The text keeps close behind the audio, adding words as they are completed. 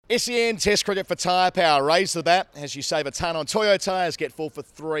SEN Test Cricket for Tyre Power. Raise the bat as you save a ton on Toyo tyres. Get 4 for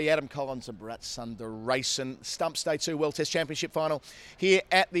 3. Adam Collins and Bharat Sundaresan. Stumps Day 2 World Test Championship final here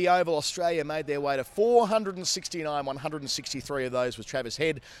at the Oval. Australia made their way to 469. 163 of those was Travis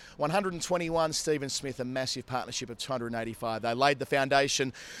Head. 121 Stephen Smith. A massive partnership of 285. They laid the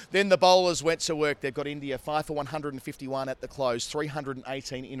foundation. Then the bowlers went to work. They've got India 5 for 151 at the close.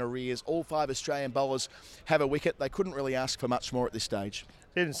 318 in arrears. All 5 Australian bowlers have a wicket. They couldn't really ask for much more at this stage.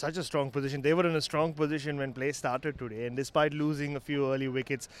 They're in such a strong position. They were in a strong position when play started today, and despite losing a few early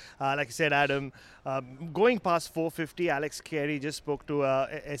wickets, like I said, Adam, going past 450, Alex Carey just spoke to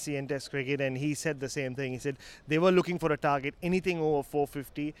SEN Test Cricket, and he said the same thing. He said they were looking for a target, anything over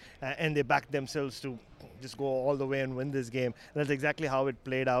 450, and they backed themselves to just go all the way and win this game. That's exactly how it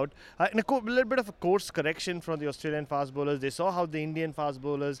played out. And a little bit of a course correction from the Australian fast bowlers. They saw how the Indian fast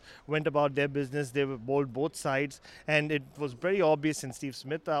bowlers went about their business. They were bowled both sides, and it was very obvious. And Steve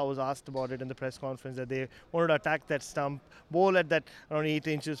Smith was asked about it in the press conference that they wanted to attack that stump, bowl at that around 8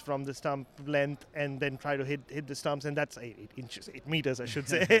 inches from the stump length, and then try to hit the stumps. And that's 8 inches, 8 meters, I should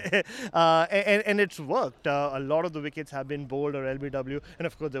say. and it's worked. A lot of the wickets have been bowled or LBW, and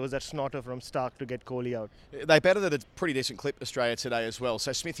of course there was that snorter from Stark to get Kohli out. They batted at a pretty decent clip, Australia, today as well.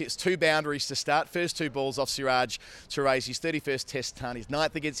 So Smith hits 2 boundaries to start. First 2 balls off Siraj to raise his 31st Test ton. His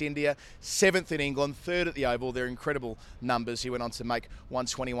 9th against India, 7th in England, 3rd at the Oval. They're incredible numbers. He went on to make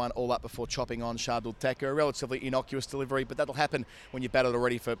 121 all up before chopping on Shardul Thakur. A relatively innocuous delivery, but that'll happen when you've batted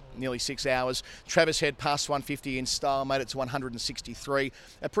already for nearly 6 hours. Travis Head passed 150 in style, made it to 163.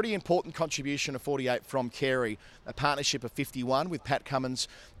 A pretty important contribution of 48 from Carey. A partnership of 51 with Pat Cummins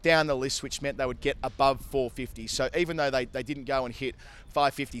down the list, which meant they would get above 450. So even though they didn't go and hit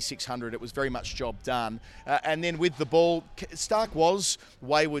 550, 600, it was very much job done. And then with the ball, Stark was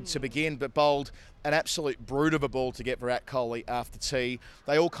wayward to begin, but bowled an absolute brute of a ball to get Virat Kohli after tea.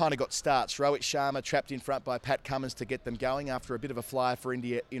 They all kind of got starts. Rohit Sharma trapped in front by Pat Cummins to get them going after a bit of a flyer for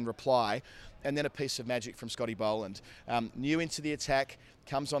India in reply. And then a piece of magic from Scotty Boland. New into the attack,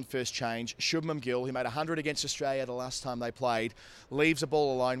 comes on first change. Shubman Gill, who made 100 against Australia the last time they played, leaves a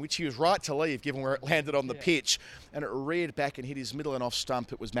ball alone, which he was right to leave given where it landed on the pitch. And it reared back and hit his middle and off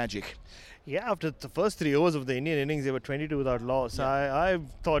stump. It was magic. Yeah, after the first 3 overs of the Indian innings, they were 22 without loss. Yeah. I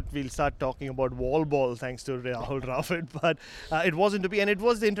thought we'll start talking about wall ball thanks to Rahul Dravid, but it wasn't to be. And it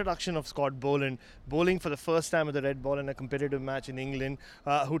was the introduction of Scott Boland, bowling for the first time at the red ball in a competitive match in England,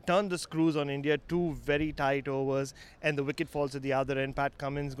 who turned the screws on India. 2 very tight overs, and the wicket falls at the other end. Pat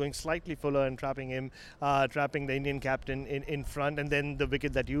Cummins going slightly fuller and trapping the Indian captain in front. And then the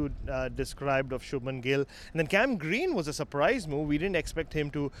wicket that you described of Shubman Gill. And then Cam Green was a surprise move. We didn't expect him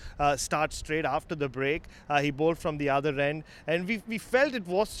to start straight after the break. He bowled from the other end, and we felt it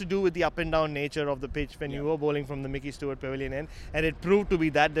was to do with the up and down nature of the pitch when you were bowling from the Mickey Stewart Pavilion end, and it proved to be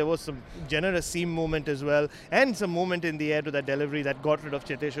that. There was some generous seam movement as well, and some movement in the air to that delivery that got rid of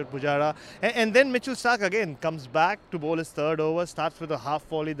Cheteshwar Pujara. And then Mitchell Stark again comes back to bowl his 3rd over, starts with a half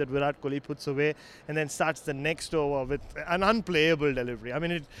volley that Virat Kohli puts away, and then starts the next over with an unplayable delivery. I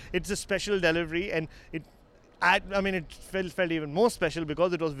mean, it's a special delivery, and it felt even more special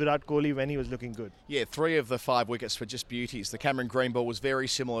because it was Virat Kohli when he was looking good. Yeah, 3 of the 5 wickets were just beauties. The Cameron Green ball was very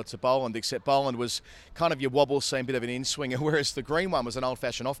similar to Boland, except Boland was kind of your wobble seam, bit of an in-swinger, whereas the Green one was an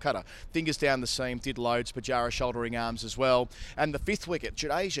old-fashioned off-cutter. Fingers down the seam, did loads, Pujara shouldering arms as well. And the 5th wicket,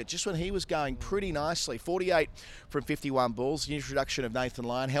 Jadeja, just when he was going pretty nicely, 48 from 51 balls, the introduction of Nathan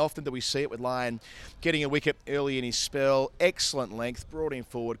Lyon. How often do we see it with Lyon getting a wicket early in his spell? Excellent length, brought him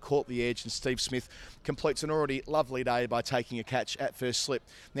forward, caught the edge, and Steve Smith completes an already lovely day by taking a catch at first slip.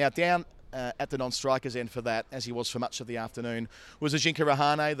 Now down at the non-strikers end for that, as he was for much of the afternoon, was Ajinkya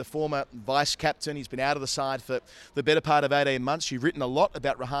Rahane, the former vice-captain. He's been out of the side for the better part of 18 months. You've written a lot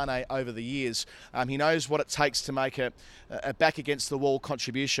about Rahane over the years. He knows what it takes to make a back-against-the-wall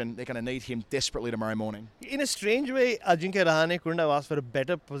contribution. They're going to need him desperately tomorrow morning. In a strange way, Ajinkya Rahane couldn't have asked for a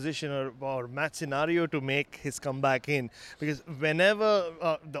better position or match scenario to make his comeback in, because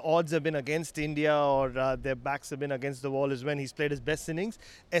whenever the odds have been against India or their backs have been against the wall is when he's played his best innings,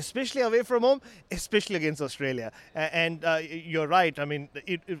 especially away from home, especially against Australia. And you're right. I mean,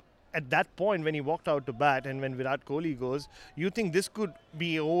 at that point when he walked out to bat and when Virat Kohli goes, you think this could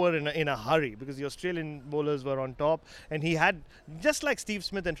be over in a hurry because the Australian bowlers were on top, and he had, just like Steve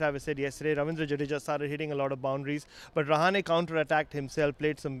Smith and Travis said yesterday, Ravindra Jadeja started hitting a lot of boundaries, but Rahane counter-attacked himself,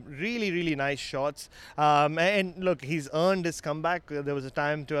 played some really, really nice shots, and look, he's earned his comeback. There was a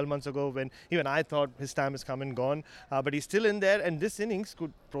time 12 months ago when even I thought his time is come and gone, but he's still in there, and this innings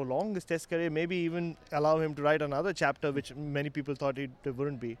could prolong his Test career, maybe even allow him to write another chapter, which many people thought it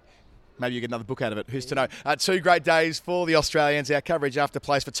wouldn't be. Maybe you get another book out of it. Who's to know? 2 great days for the Australians. Our coverage after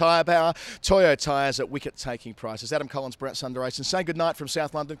plays for Tyre Power. Toyo tyres at wicket-taking prices. Adam Collins, Brett Sundaration. Say good night from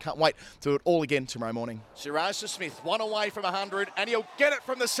South London. Can't wait to do it all again tomorrow morning. Siraj Smith, 1 away from 100, and he'll get it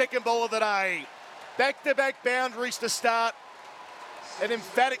from the second ball of the day. Back-to-back boundaries to start. An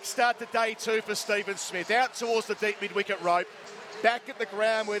emphatic start to day 2 for Stephen Smith. Out towards the deep mid-wicket rope. Back at the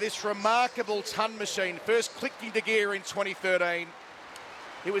ground where this remarkable ton machine first clicked into gear in 2013.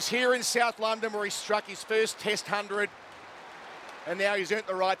 It was here in South London where he struck his first Test 100, and now he's earned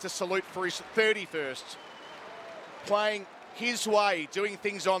the right to salute for his 31st. Playing his way, doing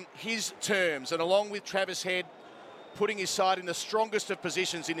things on his terms, and along with Travis Head, putting his side in the strongest of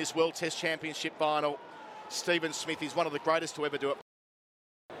positions in this World Test Championship final. Stephen Smith is one of the greatest to ever do it.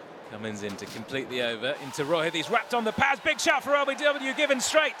 Cummins in to complete the over, into Rohit. He's wrapped on the pads. Big shot for LBW, given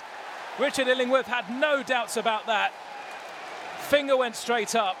straight. Richard Illingworth had no doubts about that. Finger went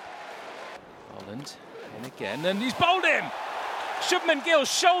straight up. Holland in again, and he's bowled him. Shubman Gill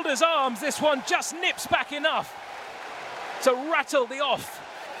shoulders arms. This one just nips back enough to rattle the off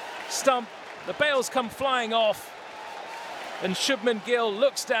stump. The bails come flying off, and Shubman Gill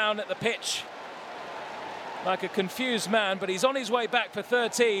looks down at the pitch like a confused man, but he's on his way back for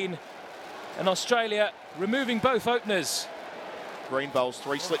 13, and Australia removing both openers. Green bowls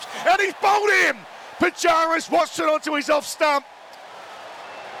 3 slips, and he's bowled him! Pujara's watched it onto his off stump.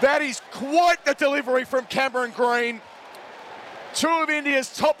 That is quite the delivery from Cameron Green. 2 of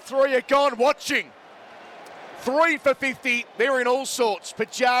India's top 3 are gone watching. 3 for 50, they're in all sorts.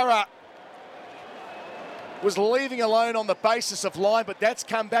 Pujara was leaving alone on the basis of line, but that's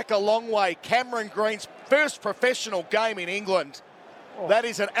come back a long way. Cameron Green's first professional game in England. That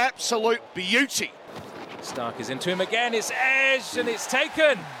is an absolute beauty. Stark is into him again, it's edged and it's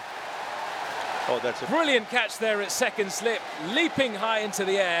taken. Oh, that's a brilliant catch there at second slip, leaping high into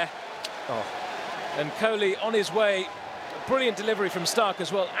the air. And Kohli on his way. Brilliant delivery from Stark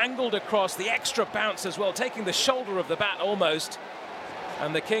as well, angled across, the extra bounce as well, taking the shoulder of the bat almost.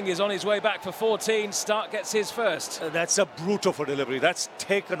 And the King is on his way back for 14. Stark gets his first. That's a brute of a delivery. That's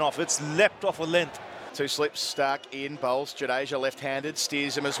taken off. It's leapt off a length. 2 slips, Stark in, bowls. Jadeja left-handed,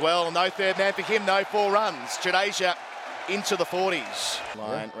 steers him as well. No third man for him, no 4 runs. Jadeja into the 40s.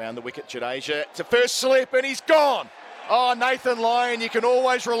 Lyon round the wicket, Jadeja. It's a first slip and he's gone. Oh, Nathan Lyon, you can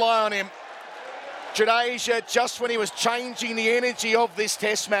always rely on him. Jadeja, just when he was changing the energy of this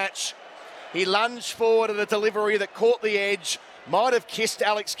test match, he lunged forward at a delivery that caught the edge. Might have kissed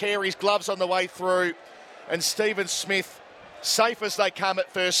Alex Carey's gloves on the way through. And Stephen Smith, safe as they come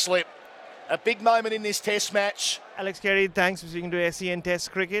at first slip. A big moment in this test match. Alex Carey, thanks for speaking to SEN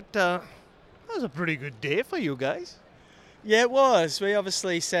Test Cricket. That was a pretty good day for you guys. Yeah, it was. We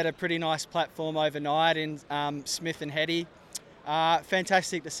obviously set a pretty nice platform overnight in Smith and Heady.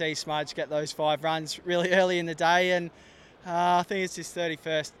 Fantastic to see Smudge get those 5 runs really early in the day, and I think it's his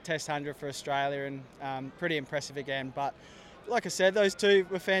 31st Test 100 for Australia, and pretty impressive again. But like I said, those 2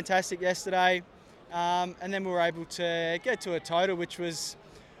 were fantastic yesterday, and then we were able to get to a total which was,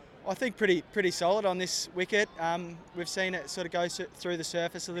 I think, pretty solid on this wicket. We've seen it sort of go through the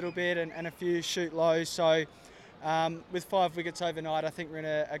surface a little bit and a few shoot lows. So with 5 wickets overnight, I think we're in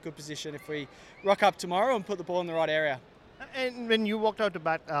a good position if we rock up tomorrow and put the ball in the right area. And when you walked out to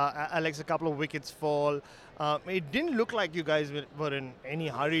bat, Alex, a couple of wickets fall. It didn't look like you guys were in any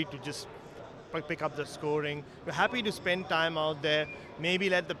hurry to just pick up the scoring. You're happy to spend time out there, maybe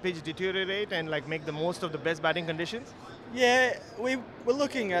let the pitch deteriorate and make the most of the best batting conditions? Yeah, we were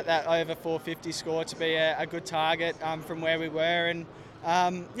looking at that over 450 score to be a good target from where we were, and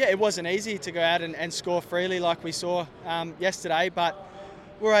yeah, it wasn't easy to go out and score freely like we saw yesterday, but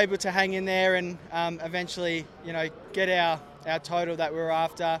we were able to hang in there and eventually, get our total that we were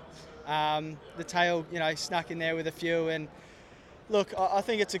after. The tail, snuck in there with a few, and look, I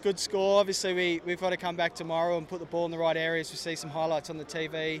think it's a good score. Obviously, we've got to come back tomorrow and put the ball in the right areas. We see some highlights on the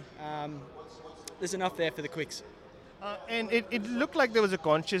TV. There's enough there for the quicks. And it looked like there was a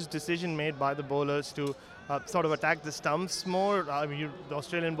conscious decision made by the bowlers to sort of attack the stumps more. The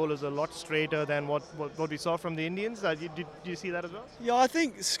Australian bowlers are a lot straighter than what we saw from the Indians. Did you see that as well? Yeah, I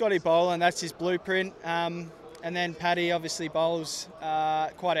think Scotty Boland, that's his blueprint. And then Paddy obviously bowls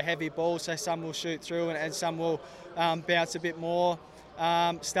quite a heavy ball, so some will shoot through and some will bounce a bit more.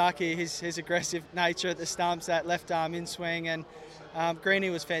 Starkey, his aggressive nature at the stumps, that left arm in swing, and Greeny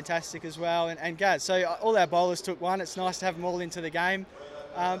was fantastic as well, and Gaz. So all our bowlers took one. It's nice to have them all into the game.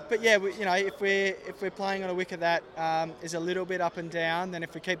 But yeah, if we're playing on a wicket that is a little bit up and down, then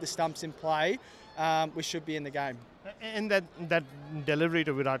if we keep the stumps in play, we should be in the game. And that delivery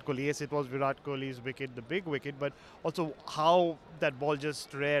to Virat Kohli, yes, it was Virat Kohli's wicket, the big wicket, but also how that ball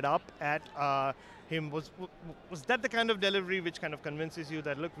just reared up at him. Was that the kind of delivery which kind of convinces you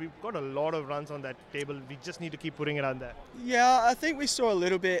that, look, we've got a lot of runs on that table, we just need to keep putting it on there? Yeah, I think we saw a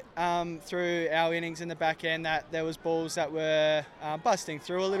little bit through our innings in the back end that there was balls that were busting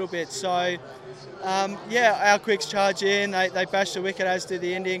through a little bit. So, our quicks charge in, they bash the wicket, as do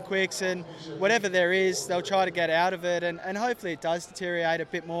the Indian quicks, and whatever there is, they'll try to get out of it, and hopefully it does deteriorate a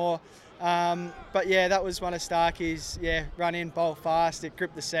bit more. But yeah, that was one of Starkey's, run in, bowl fast, it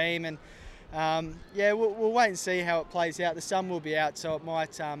gripped the seam, and we'll wait and see how it plays out. The sun will be out, so it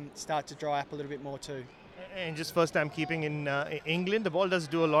might start to dry up a little bit more too. And just first time keeping in England, the ball does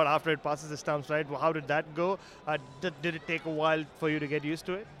do a lot after it passes the stumps, right? How did that go? Did it take a while for you to get used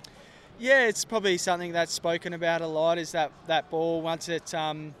to it? Yeah, it's probably something that's spoken about a lot, is that ball, once it,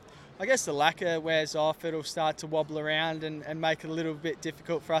 I guess the lacquer wears off, it'll start to wobble around and make it a little bit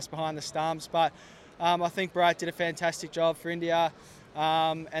difficult for us behind the stumps. But I think Bright did a fantastic job for India.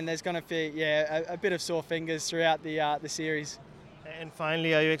 And there's going to be a bit of sore fingers throughout the series. And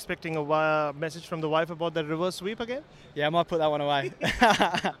finally, are you expecting a message from the wife about the reverse sweep again? Yeah, I might put that one away.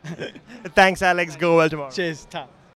 Thanks, Alex. Go well tomorrow. Cheers. Ta.